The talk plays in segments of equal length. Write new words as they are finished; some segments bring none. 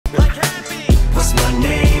What's my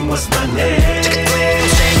name? What's my name?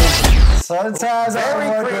 Sometimes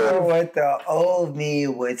I wonder what the old me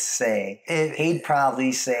would say. He'd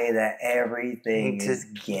probably say that everything is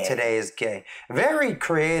gay. Today is gay. Very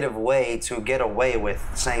creative way to get away with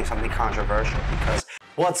saying something controversial because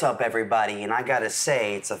what's up everybody? And I gotta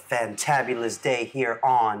say it's a fantabulous day here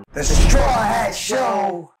on the Strawhat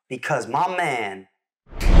Show. Because my man,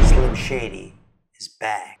 Slim Shady, is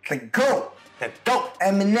back. The GOAT. The GOAT.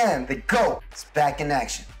 Eminem, the GOAT, is back in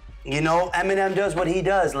action. You know, Eminem does what he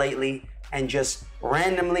does lately and just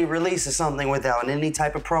randomly releases something without any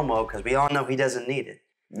type of promo because we all know he doesn't need it.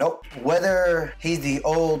 Nope. Whether he's the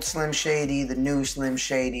old Slim Shady, the new Slim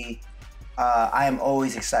Shady, I am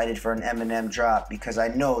always excited for an Eminem drop because I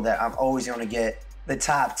know that I'm always going to get the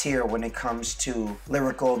top tier when it comes to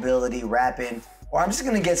lyrical ability, rapping, or I'm just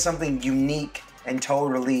going to get something unique and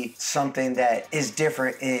totally something that is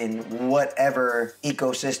different in whatever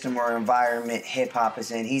ecosystem or environment hip-hop is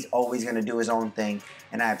in. He's always going to do his own thing,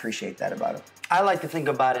 and I appreciate that about him. I like to think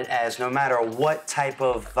about it as no matter what type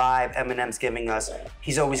of vibe Eminem's giving us,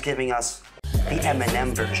 he's always giving us the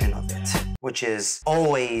Eminem version of it, which is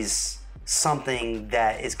always something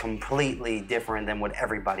that is completely different than what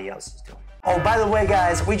everybody else is doing. Oh, by the way,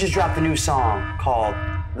 guys, we just dropped a new song called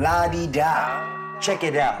La-Di-Da. Check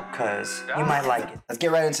it out, because you might like it. Let's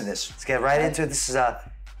get right into this. Let's get right into it. This is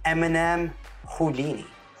Eminem Houdini.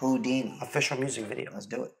 Houdini. Official music video. Let's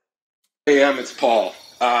do it. Hey, it's Paul.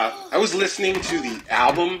 I was listening to the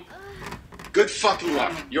album. Good fucking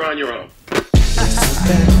luck. You're on your own.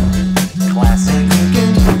 Classic.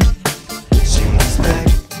 You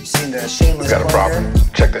seen the Shameless Got a problem.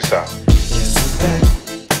 Check this out.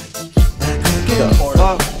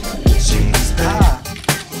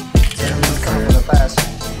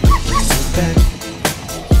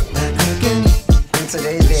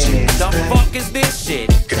 Today's day. The fuck is this shit?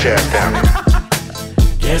 Get your ass down.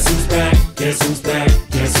 Guess who's back? Guess who's back?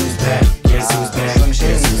 Guess who's back? Guess who's back? Slim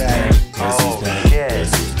Shady's back. Oh shit!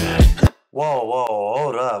 Whoa,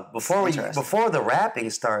 hold up! Before the rapping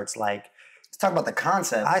starts, like, let's talk about the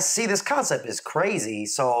concept. I see this concept is crazy.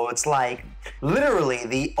 So it's like literally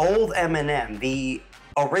the old Eminem, the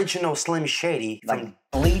original Slim Shady, like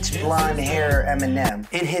bleach blonde hair Eminem,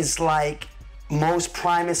 in his like most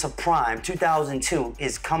primest of prime, 2002,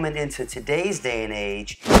 is coming into today's day and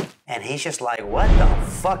age, and he's just like, what the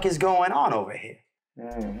fuck is going on over here?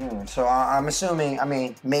 So I'm assuming, I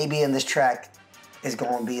mean, maybe in this track is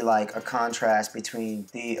going to be like a contrast between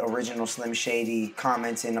the original Slim Shady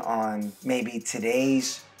commenting on maybe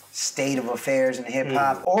today's state of affairs in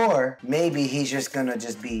hip-hop, or maybe he's just going to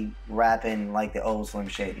just be rapping like the old Slim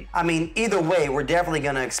Shady. I mean, either way, we're definitely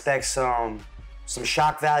going to expect some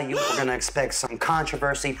shock value. We're gonna expect some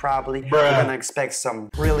controversy probably. We're gonna expect some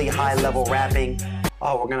really high level rapping.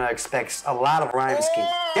 Oh, we're gonna expect a lot of rhyme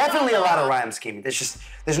scheming. Definitely a lot of rhyme scheming. There's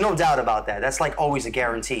no doubt about that. That's like always a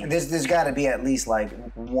guarantee. There's gotta be at least like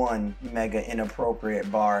one mega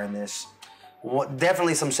inappropriate bar in this.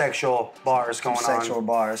 Definitely some sexual bars going on. Sexual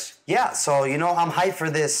bars. Yeah, so you know, I'm hyped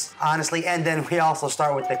for this, honestly. And then we also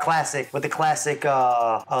start with the classic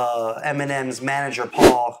Eminem's manager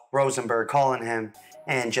Paul Rosenberg calling him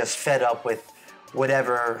and just fed up with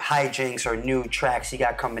whatever hijinks or new tracks he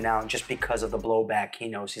got coming out just because of the blowback he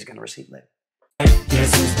knows he's gonna receive later.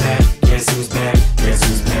 Guess who's back? Guess who's back? Guess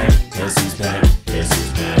who's back? Guess who's back? Guess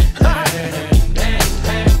who's back?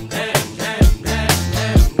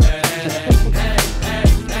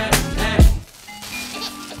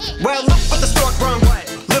 Well, look what the stork brung.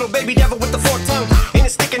 Little baby devil with the forked tongue. And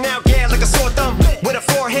it's sticking out, yeah, like a sore thumb. With a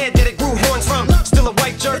forehead that it grew horns from. Still a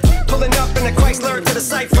white jerk. Pulling up in a Chrysler to the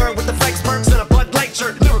cypher with the flex perks and a Bud Light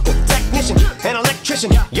shirt. Lyrical technician and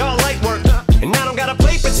electrician. Y'all light work. And I don't gotta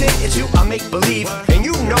play pretend. It's you I make believe. And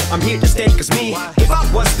you know I'm here to stay, cause me, if I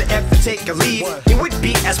was to ever take a leave, it would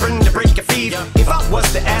be aspirin to break a feed. If I was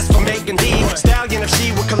to ask for Megan D Stallion, if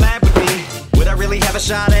she would collab with me, would I really have a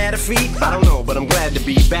shot at her feet? I don't know, but I'm glad to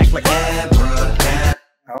be back like Abraham.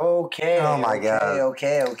 Okay. Oh my God.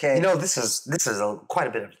 Okay. You know, this is quite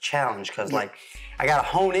a bit of a challenge because like I gotta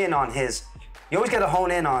hone in on his. You always gotta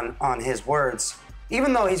hone in on his words,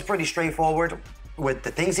 even though he's pretty straightforward with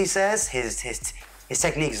the things he says. His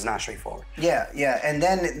technique is not straightforward. Yeah, and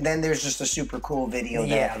then there's just a super cool video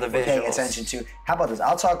that the we're paying visuals. attention to. How about this?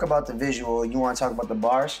 I'll talk about the visual. You want to talk about the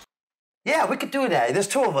bars? Yeah, we could do that. There's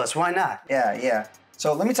two of us. Why not? Yeah.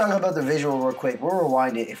 So let me talk about the visual real quick. We'll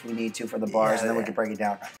rewind it if we need to for the bars, and then we can break it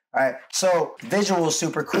down. All right. So visual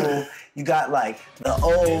super cool. You got like the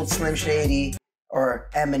old Slim Shady or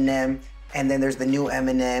Eminem, and then there's the new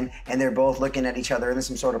Eminem, and they're both looking at each other in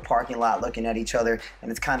some sort of parking lot looking at each other, and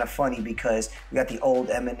it's kind of funny because you got the old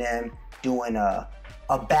Eminem doing a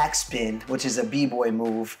backspin, which is a b-boy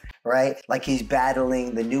move, right? Like he's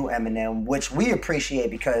battling the new Eminem, which we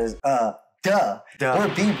appreciate because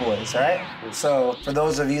we're b-boys, right? So for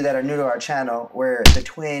those of you that are new to our channel, we're the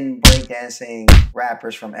twin breakdancing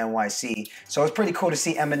rappers from NYC. So it's pretty cool to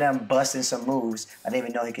see Eminem busting some moves. I didn't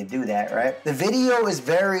even know he could do that, right? The video is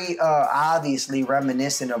very obviously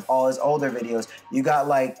reminiscent of all his older videos. You got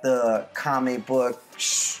like the comic book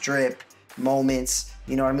strip moments,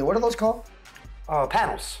 you know what I mean? What are those called?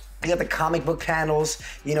 Panels. You got the comic book panels,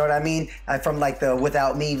 you know what I mean? From like the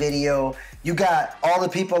Without Me video. You got all the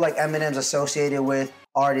people like Eminem's associated with,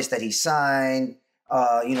 artists that he signed.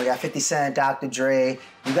 You got 50 Cent, Dr. Dre.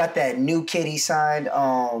 You got that new kid he signed,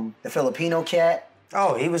 the Filipino cat.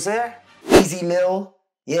 Oh, he was there? Easy Mill.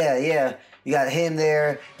 Yeah. You got him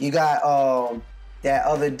there. You got that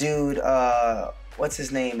other dude, what's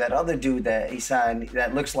his name? That other dude that he signed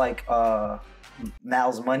that looks like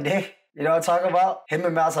Mal's Monday. You know what I'm talking about? Him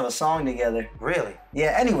and Mouse have a song together. Really?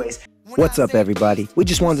 Yeah, anyways. What's up, everybody? We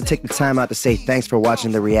just wanted to take the time out to say thanks for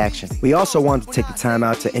watching the reaction. We also wanted to take the time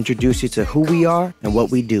out to introduce you to who we are and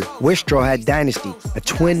what we do. We're Strawhat Dynasty, a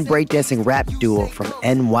twin breakdancing rap duo from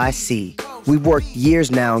NYC. We've worked years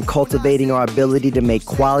now in cultivating our ability to make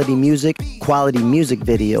quality music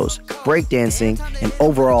videos, breakdancing, and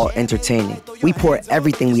overall entertaining. We pour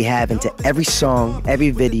everything we have into every song, every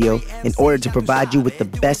video, in order to provide you with the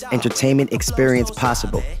best entertainment experience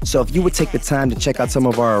possible. So if you would take the time to check out some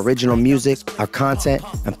of our original music, our content,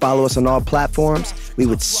 and follow us on all platforms, we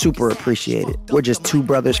would super appreciate it. We're just two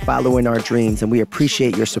brothers following our dreams, and we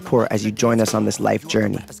appreciate your support as you join us on this life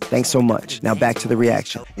journey. Thanks so much. Now back to the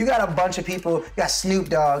reaction. You got a bunch of people, you got Snoop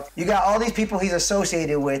Dogg, you got all these people he's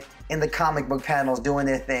associated with in the comic book panels doing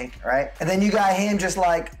their thing, right? And then you got him just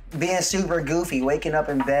like being super goofy, waking up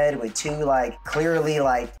in bed with two like clearly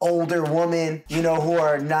like older women, you know, who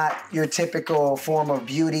are not your typical form of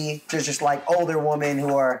beauty. They're just like older women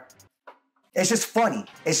who are, it's just funny.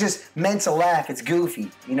 It's just meant to laugh. It's goofy.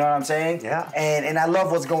 You know what I'm saying? Yeah. And I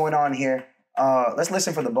love what's going on here. Let's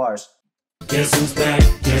listen for the bars. Guess who's back?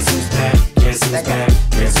 Guess who's back? Guess who's back?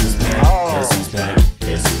 Guess who's back? Guess who's back?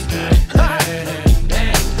 Guess who's back?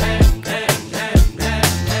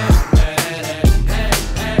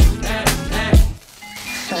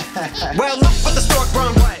 Well, look what the stork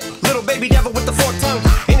brung. Little baby devil with the forked tongue.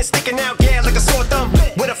 And it's sticking out, yeah, like a sore thumb.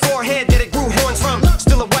 With a forehead that it grew horns from.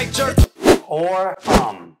 Still a white jerk. Or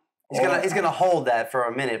he's gonna hold that for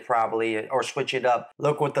a minute probably, or switch it up.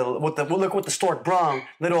 Look what the stork brung.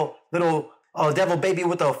 Little devil baby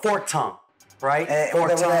with a forked tongue, right?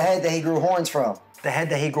 With the head that he grew horns from. The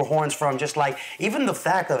head that he grew horns from, just like, even the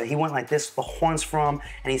fact of it, he went like this, the horns from,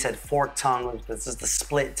 and he said forked tongue, this is the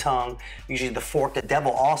split tongue. Usually the fork, the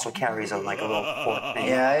devil also carries like a little fork thing.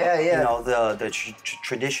 Yeah. You know, the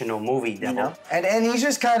traditional movie devil. You know? And he's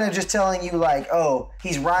just kind of just telling you like, oh,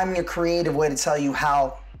 he's rhyming a creative way to tell you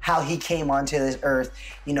how he came onto this earth.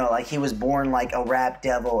 You know, like he was born like a rap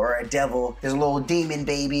devil or a devil. There's a little demon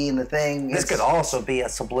baby in the thing. This could also be a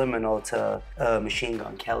subliminal to Machine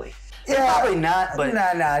Gun Kelly. Yeah, probably not, but nah.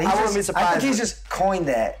 I wouldn't be surprised. I think he's just coined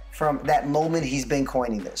that from that moment he's been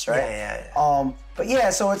coining this, right? Yeah. But yeah,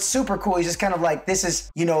 so it's super cool. He's just kind of like, this is,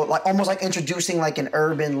 you know, like almost like introducing like an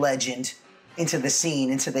urban legend into the scene,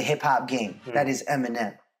 into the hip hop game. That is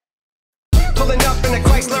Eminem. Pulling up in a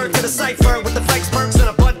Chrysler to the cipher with the flex perks and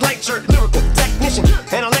a Bud Light shirt. Lyrical technician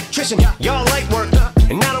and electrician, y'all light work.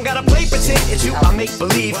 And I don't gotta play pretend, it's you I make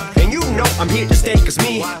believe. And you know I'm here to stay, cause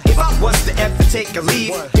me, if I was to ever take a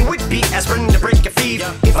leave, it would be aspirin to break a feed.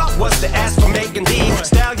 If I was to ask for Megan D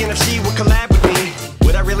Stallion, if she would collab with me,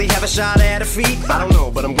 would I really have a shot at her feet? I don't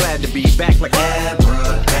know, but I'm glad to be back like I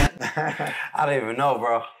don't even know,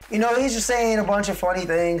 bro. You know, he's just saying a bunch of funny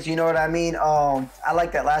things, you know what I mean? I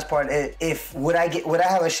like that last part. Would I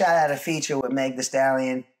have a shot at a feature with Meg Thee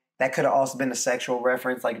Stallion? That could have also been a sexual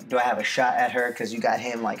reference. Like, do I have a shot at her because you got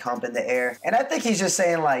him like humping the air? And I think he's just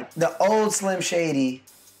saying like the old Slim Shady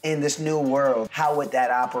in this new world, how would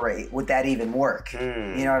that operate? Would that even work? You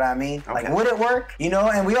know what I mean? Okay. Like, would it work? You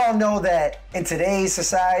know, and we all know that in today's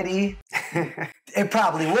society, it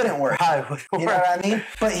probably wouldn't work. You know what I mean?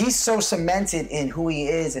 But he's so cemented in who he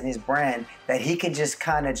is and his brand that he can just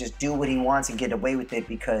kind of just do what he wants and get away with it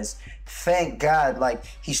because thank God, like,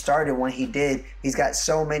 he started when he did. He's got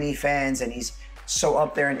so many fans and he's so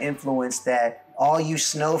up there in influence that all you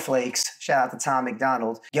snowflakes, shout out to Tom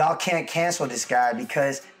McDonald, y'all can't cancel this guy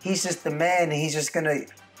because he's just the man and he's just gonna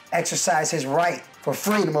exercise his right for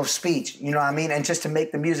freedom of speech, you know what I mean? And just to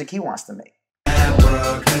make the music he wants to make.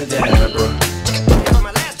 Abracadabra.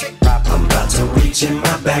 I'm about to reach in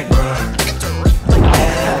my back, bro.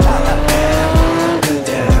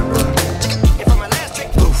 Abracadabra.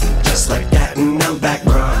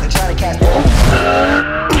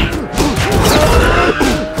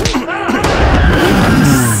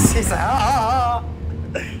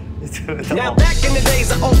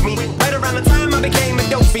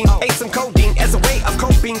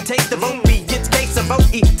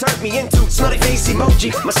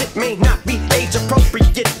 emoji. My shit may not be age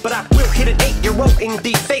appropriate, but I will hit an 8-year-old in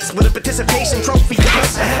the face with a participation trophy.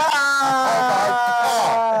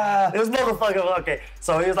 This motherfucker, okay.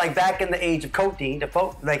 So he was like back in the age of codeine,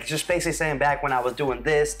 like just basically saying back when I was doing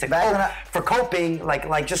this to for coping,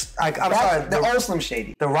 I'm sorry, the old Slim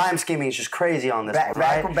Shady. The rhyme scheming is just crazy on this one,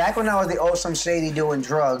 right? Back when I was the old Slim Shady doing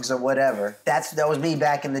drugs or whatever. That was me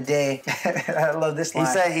back in the day. I love this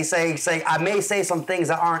line. He's saying, I may say some things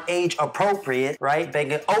that aren't age appropriate, right?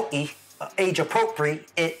 Begging age appropriate,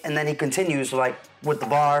 and then he continues like with the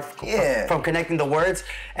bar from connecting the words,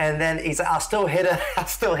 and then he's like, I'll still hit an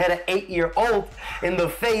 8-year-old in the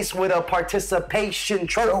face with a participation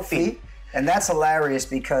trophy. And that's hilarious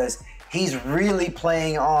because he's really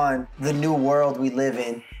playing on the new world we live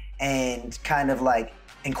in and kind of like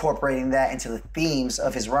incorporating that into the themes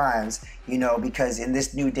of his rhymes, you know, because in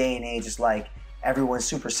this new day and age, it's like everyone's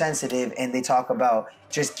super sensitive and they talk about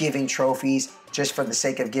just giving trophies just for the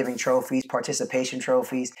sake of giving trophies, participation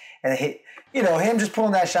trophies, and him just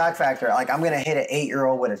pulling that shock factor. Like, I'm gonna hit an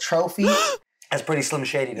 8-year-old with a trophy. That's pretty Slim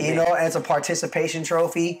Shady to me. You know, and it's a participation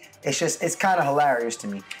trophy. It's kind of hilarious to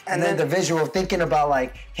me. And then the visual, thinking about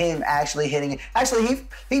like him actually hitting it. Actually,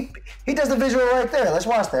 he does the visual right there. Let's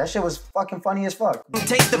watch that. That shit was fucking funny as fuck.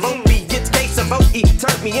 Take the vote, it's case of vote,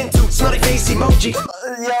 turned me into smiley face emoji.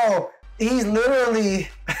 Yo, he's literally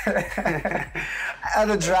at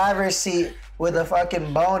the driver's seat with a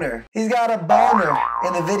fucking boner. He's got a boner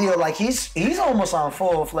in the video. Like he's almost on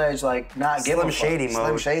full-fledged like not giving Slim Shady mode.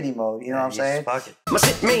 Slim Shady mode. You know what I'm saying? Fuck it. My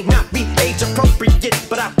shit may not be age appropriate,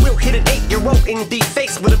 but I will hit an 8-year-old in the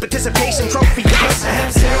face with a participation trophy. I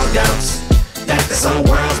have zero doubts that this whole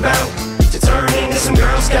world's about to turn into some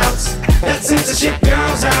Girl Scouts that sends the shit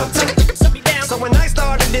girls out. So when I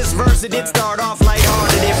started this verse, it did start off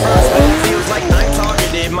lighthearted at first, but it feels like I'm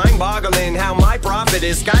targeted. Mind-boggling how my profit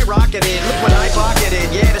is skyrocketed. Look what I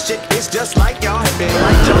pocketed. Yeah, the shit is just like y'all have been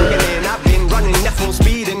like jogging in. I've been running at full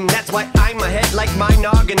speed, and that's why I'm ahead like my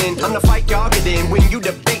noggin. I'm the fight y'all get in when you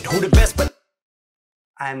debate who the best, but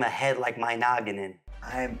I'm ahead like my noggin.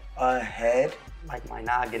 I'm ahead like my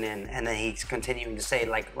noggin, and then he's continuing to say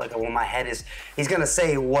like when my head is, he's gonna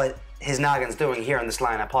say what his noggin's doing here on this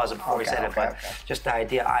line. I paused it before he said it, but just the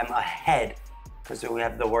idea, I'm ahead, because we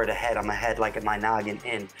have the word ahead. I'm ahead like my noggin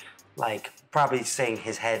in, like probably saying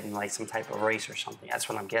his head in like some type of race or something. That's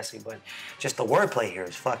what I'm guessing, but just the wordplay here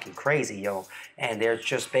is fucking crazy, yo. And they're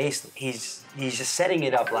just he's just setting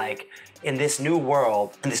it up like, in this new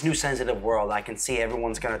world, in this new sensitive world, I can see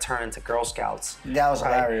everyone's gonna turn into Girl Scouts. That was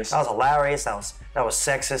hilarious. That was hilarious. That was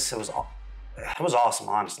sexist. It was awesome,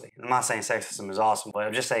 honestly. I'm not saying sexism is awesome, but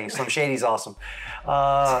I'm just saying Slim Shady's awesome.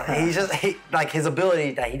 Like his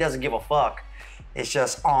ability that he doesn't give a fuck. It's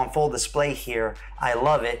just on full display here. I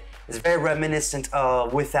love it. It's very reminiscent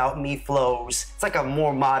of Without Me flows. It's like a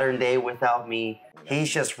more modern day Without Me.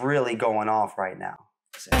 He's just really going off right now.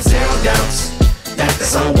 Zero doubts that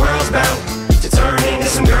this whole world's about to turn into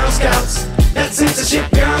some Girl Scouts that sends the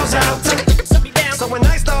shit girls out. So when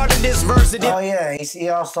I started this verse, it did. Oh yeah, he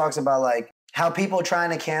also talks about like how people trying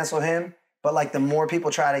to cancel him, but like the more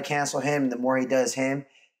people try to cancel him, the more he does him,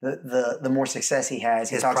 the more success he has.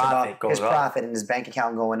 He talks about his profit and his bank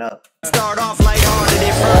account going up. Start off lighthearted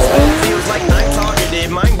at first, but it feels like I'm targeted.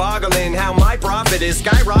 Mind-boggling how my profit is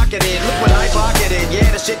skyrocketed. Look what I pocketed.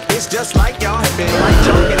 Yeah, the shit is just like y'all have been like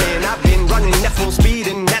jogging in. I've been running at full speed,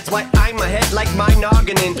 and that's why I'm ahead like my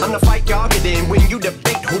noggin. I'm the fight y'all get in when you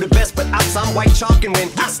debate who the best, but I'm some white chalk, and when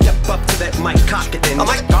I step up to that mic, cock it in. Oh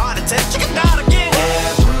my God, it's a chicken dot again.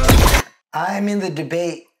 I'm in the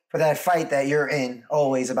debate for that fight that you're in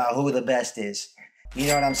always about who the best is. You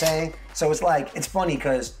know what I'm saying? So it's like, it's funny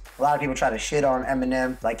because a lot of people try to shit on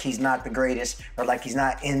Eminem like he's not the greatest, or like he's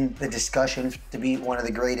not in the discussion to be one of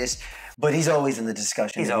the greatest, but he's always in the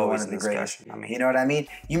discussion. He's to be always one of in the greatest. discussion. I mean, you know what I mean?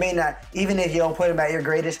 You may not, even if you don't put him at your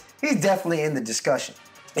greatest, he's definitely in the discussion.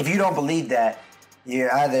 If you don't believe that, you're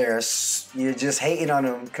just hating on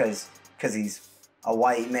him because he's a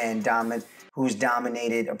white man who's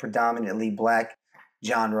dominated a predominantly black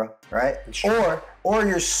genre, right? Sure. Or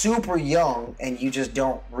you're super young and you just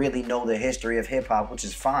don't really know the history of hip hop, which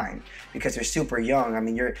is fine because you're super young. I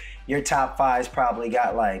mean, your top five's probably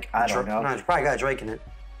got like, I don't know. No, it's probably got Drake in it.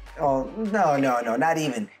 Oh, no, not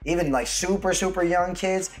even. Even like super young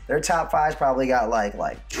kids, their top five's probably got like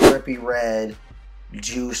Trippie Redd,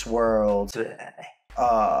 Juice WRLD,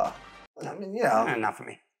 I mean, you know. Not for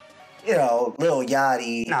me. You know, Lil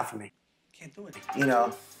Yachty. Not for me. Can't do it. You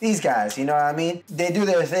know, these guys, you know what I mean? They do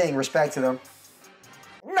their thing, respect to them.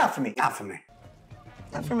 Not for me. Not for me.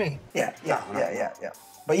 Not for me. Yeah.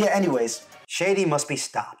 But yeah, anyways. Shady must be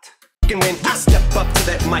stopped. can win. I step up to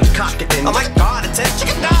that mic, cock it in. Oh my God, it's a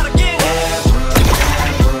chicken out again.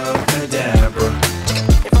 Abracadabra.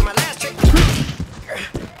 And for my last trick,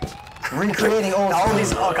 Recreating All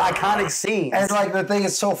these iconic scenes. And like the thing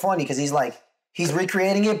is so funny because he's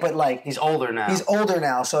recreating it, but like He's older now. he's older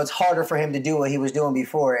now, so it's harder for him to do what he was doing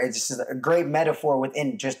before. It's just a great metaphor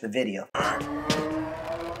within just the video.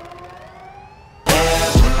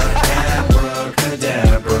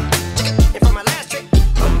 Abracadabra. and for my last trick,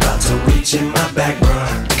 I'm about to reach in my back,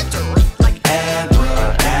 bruh.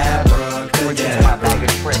 Which is my Abracadabra. bag of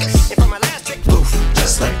tricks. and for my last trick, Poof,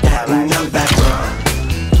 just like that, and I'm back,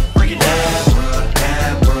 bruh. break it down.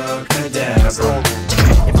 Abracadabra.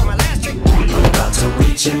 And for my last trick, I'm about to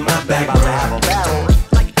reach in my back, About to have a bruh. battle.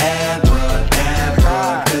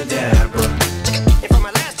 Abracadabra. and for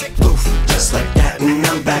my last trick, Poof, just like that, and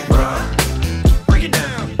I'm back, bruh. break it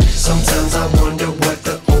down. Sometimes I wonder what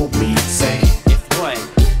the old me say. What?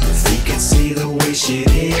 If he could see the way shit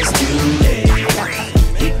is today,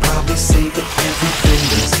 he'd probably say that everything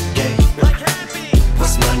is gay.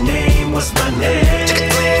 What's my name? What's my name?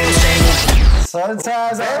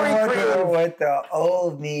 Sometimes I Very wonder creative. what the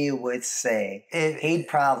old me would say. It- He'd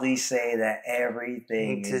probably say that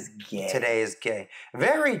everything is gay. Today is gay.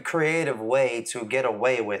 Very creative way to get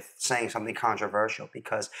away with saying something controversial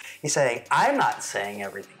because he's saying, I'm not saying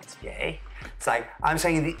everything is gay. It's like, I'm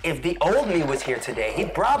saying if the old me was here today,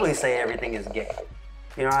 he'd probably say everything is gay.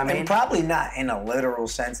 You know what I mean? And probably not in a literal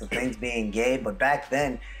sense of things being gay, but back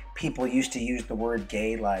then, people used to use the word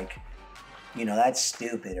gay like, you know, that's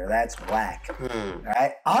stupid or that's whack.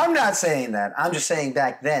 Right? I'm not saying that. I'm just saying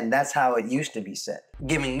back then, that's how it used to be said.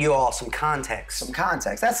 Giving you all some context. Some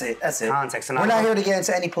context. That's it. That's it. Context, and We're I not don't- here to get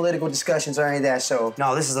into any political discussions or any of that, so.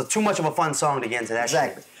 No, this is too much of a fun song to get into that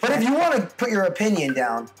Exactly. shit. But if you want to put your opinion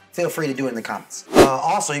down, feel free to do it in the comments.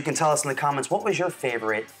 Also, you can tell us in the comments, what was your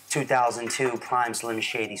favorite 2002 Prime Slim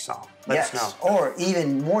Shady song? Let us know. Or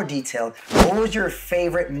even more detailed, what was your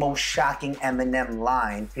favorite, most shocking Eminem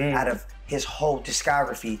line out of his whole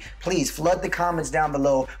discography? Please flood the comments down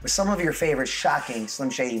below with some of your favorite shocking Slim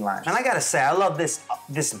Shady lines. And I gotta say, I love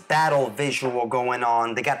this battle visual going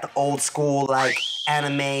on. They got the old school, like,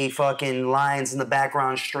 anime fucking lines in the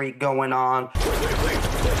background streak going on.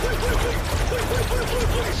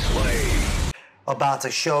 About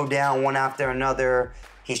to show down one after another.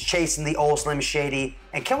 He's chasing the old Slim Shady.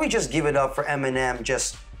 And can we just give it up for Eminem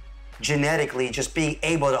just genetically just being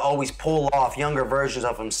able to always pull off younger versions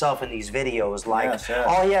of himself in these videos? Like, Yes, yes.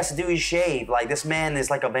 all he has to do is shave. Like, this man is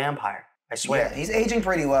like a vampire. I swear. Yeah, he's aging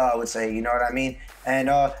pretty well, I would say, you know what I mean? And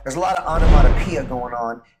there's a lot of onomatopoeia going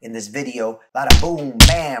on in this video. A lot of boom,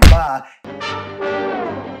 bam, bah.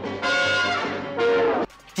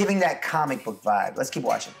 Giving that comic book vibe. Let's keep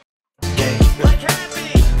watching.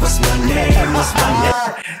 What's my name? What's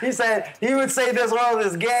my name? He said he would say this world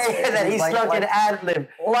is gay and that he stuck an ad-lib.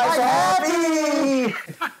 Like happy!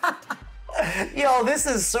 Yo, this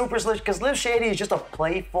is super slick because Slim Shady is just a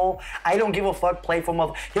playful, I don't give a fuck playful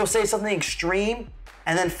mother. He'll say something extreme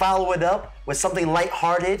and then follow it up with something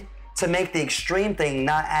lighthearted to make the extreme thing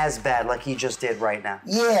not as bad like he just did right now.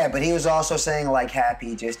 Yeah, but he was also saying like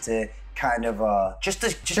happy just to kind of Just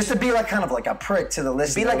to be like kind of like a prick to the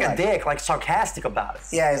listener. be like a dick, like sarcastic about it.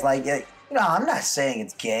 Yeah, he's like, yeah, you know, I'm not saying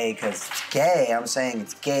it's gay because it's gay. I'm saying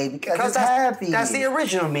it's gay because it's happy. That's the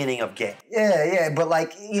original meaning of gay. Yeah, yeah, but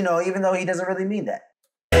like, you know, even though he doesn't really mean that.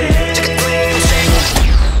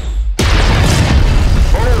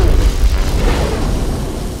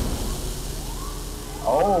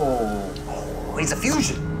 Oh, he's a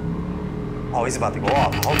fusion. Oh, he's about to go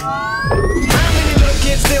off. Oh. How many little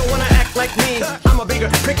kids still wanna act like me? I'm a bigger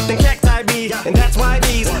prick than cacti bee, and that's why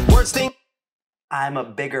these words sting. I'm a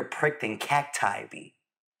bigger prick than cacti bee.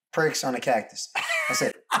 Pricks on a cactus. That's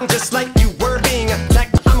it. I'm just like you were being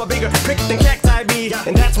attacked. I'm a bigger prick than cacti bee,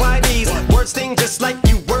 and that's why these words sting. Just like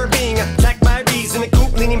you were being attacked by bees in the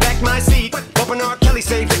coop, leaning back my seat. Bumping R. Kelly's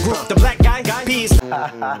favorite group, the Black Guy Peas.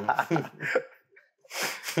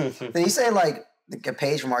 Did he say like a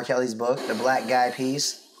page from R. Kelly's book, The Black Guy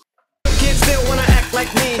Peas? Kids still wanna act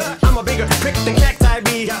like me. I'm a bigger prick than cacti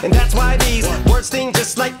bee, and that's why these words sting.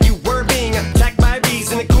 Just like you were being attacked by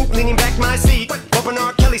bees in the coop, leaning back my seat. Bumping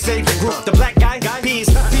R. Kelly's favorite group, the Black Guy Peas.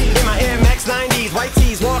 In my Air Max 90s, white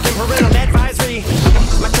tees, walking parental advisory.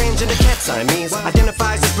 My transgender cat Siamese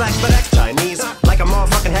identifies as black but acts Chinese. Like a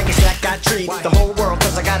motherfucking hacky sack, I treat the whole world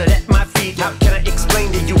cause I got it at my feet. How can I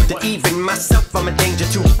explain to you that even myself I'm a danger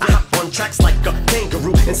to? I hop on tracks like a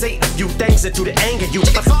kangaroo and say a few things that to the anger you.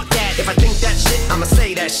 But fuck that, if I think that shit, I'ma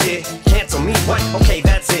say that shit. Cancel me, what? Okay,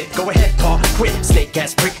 that's it. Go ahead, Paul, quit. Snake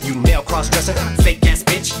ass prick, you nail cross dresser, fake ass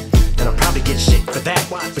bitch. And I'll probably get shit for that.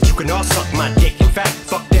 But you can also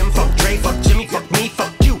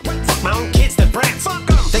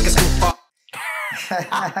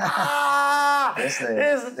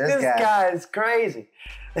God, it's crazy.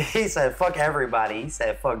 He said, fuck everybody. He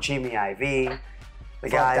said, fuck Jimmy IV.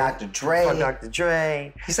 Fuck Dr. Dre. Fuck Dr.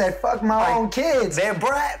 Dre. He said, fuck my own kids. They're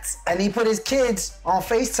brats. And he put his kids on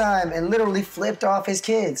FaceTime and literally flipped off his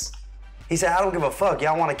kids. He said, I don't give a fuck.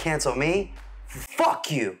 Y'all want to cancel me? Fuck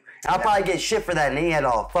you. I'll probably get shit for that. And then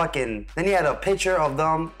he had a picture of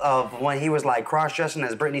them of when he was like cross-dressing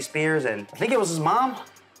as Britney Spears, and I think it was his mom.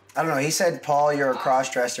 I don't know. He said, Paul, you're a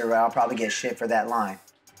cross-dresser, but I'll probably get shit for that line.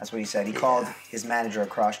 That's what he said. He called his manager a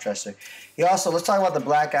cross-dresser. He also, let's talk about the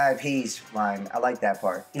Black Eyed Peas line. I like that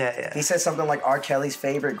part. Yeah. He said something like R. Kelly's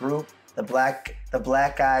favorite group, the Black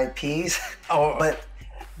Eyed Peas. Oh. But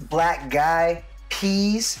Black Guy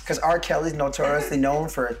Peas, because R. Kelly's notoriously known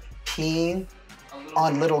for peeing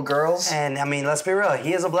on little girls. And I mean, let's be real,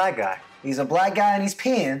 he is a black guy. He's a black guy and he's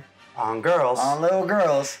peeing on girls. On little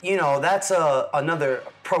girls. You know, that's another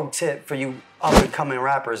pro tip for you up-and-coming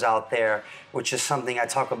rappers out there, which is something I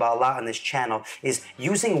talk about a lot on this channel, is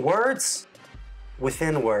using words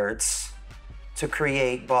within words to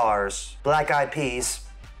create bars. Black Eyed Peas,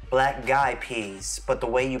 Black Guy Peas, but the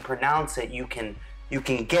way you pronounce it, you can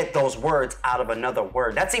get those words out of another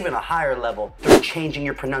word. That's even a higher level. Through changing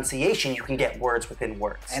your pronunciation, you can get words within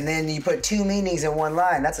words. And then you put two meanings in one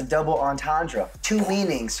line. That's a double entendre. Two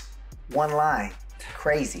meanings, one line.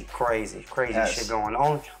 Crazy. Crazy shit going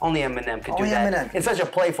on. Only Eminem could do that. Eminem. In such a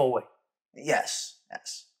playful way. Yes. I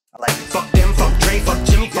like it. Fuck them, fuck Dre, fuck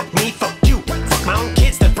Jimmy, fuck me, fuck you. Fuck my own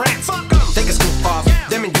kids, they're brats. Fuck them. Take a scoop off,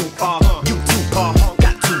 them and you off. You too, Paul.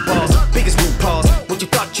 Got two balls, biggest blue paws. What you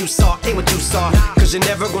thought you saw ain't what you saw. Cause you're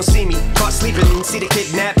never gonna see me caught sleeping. See the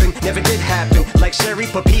kidnapping, never did happen. Like Sherry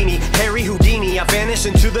Papini, Harry Houdini. I vanish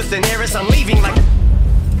into the thin air as I'm leaving like...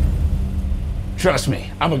 Trust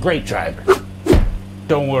me, I'm a great driver.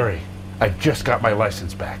 Don't worry, I just got my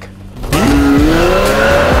license back. I'm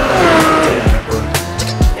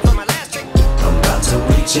about to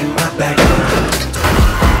reach in my back.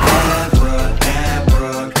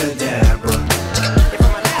 Abracadabra.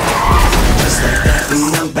 Just like that,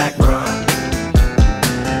 and I'm back, bro.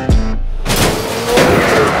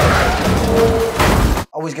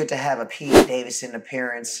 Always good to have a Pete Davidson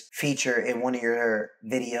appearance feature in one of your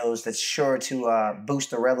videos that's sure to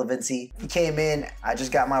boost the relevancy. He came in, I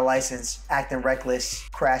just got my license, acting reckless,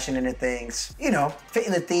 crashing into things. You know,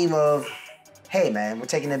 fitting the theme of, hey man, we're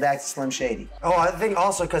taking it back to Slim Shady. Oh, I think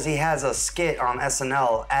also because he has a skit on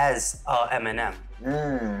SNL as Eminem.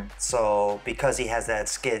 So because he has that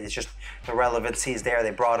skit, it's just the relevancy is there.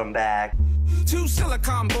 They brought him back. Two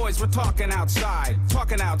silicon boys were talking outside.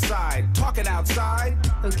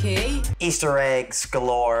 Okay. Easter eggs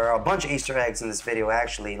galore. A bunch of Easter eggs in this video,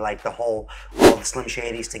 actually. Like all the Slim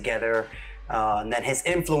Shadys together. And then his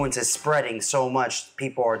influence is spreading so much,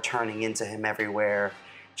 people are turning into him everywhere.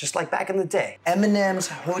 Just like back in the day. Eminem's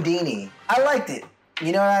Houdini. I liked it.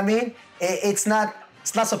 You know what I mean? It's not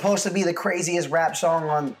supposed to be the craziest rap song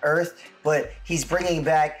on earth, but he's bringing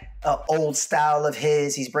back an old style of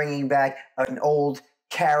his. He's bringing back an old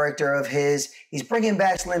character of his. He's bringing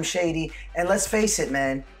back Slim Shady. And let's face it,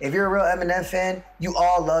 man, if you're a real Eminem fan, you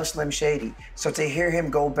all love Slim Shady. So to hear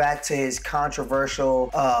him go back to his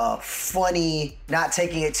controversial, funny, not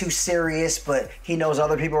taking it too serious, but he knows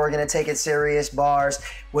other people are going to take it serious bars,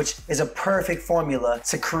 which is a perfect formula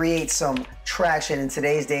to create some traction in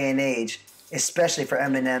today's day and age. Especially for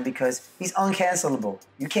Eminem, because he's uncancelable.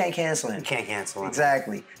 You can't cancel him. You can't cancel him.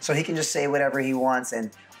 Exactly. So he can just say whatever he wants,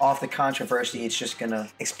 and off the controversy, it's just gonna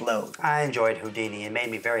explode. I enjoyed Houdini. It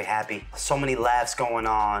made me very happy. So many laughs going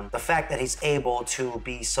on. The fact that he's able to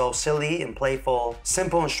be so silly and playful,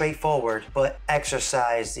 simple and straightforward, but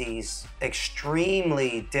exercise these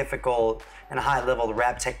extremely difficult and high-level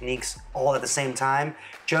rap techniques all at the same time,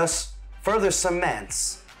 just further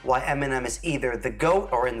cements why Eminem is either the GOAT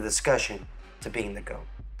or in the discussion to being the GOAT.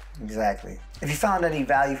 Exactly. If you found any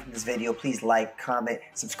value from this video, please like, comment,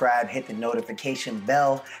 subscribe, hit the notification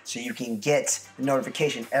bell so you can get the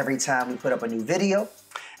notification every time we put up a new video.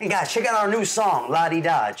 And guys, check out our new song, La Di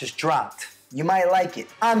Da, just dropped. You might like it.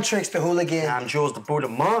 I'm Trix the Hooligan. And I'm Jules the Buddha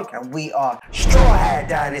Monk. And we are Strawhat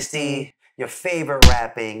Dynasty, your favorite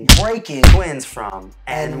rapping breaking twins from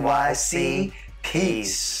NYC.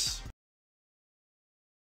 Peace.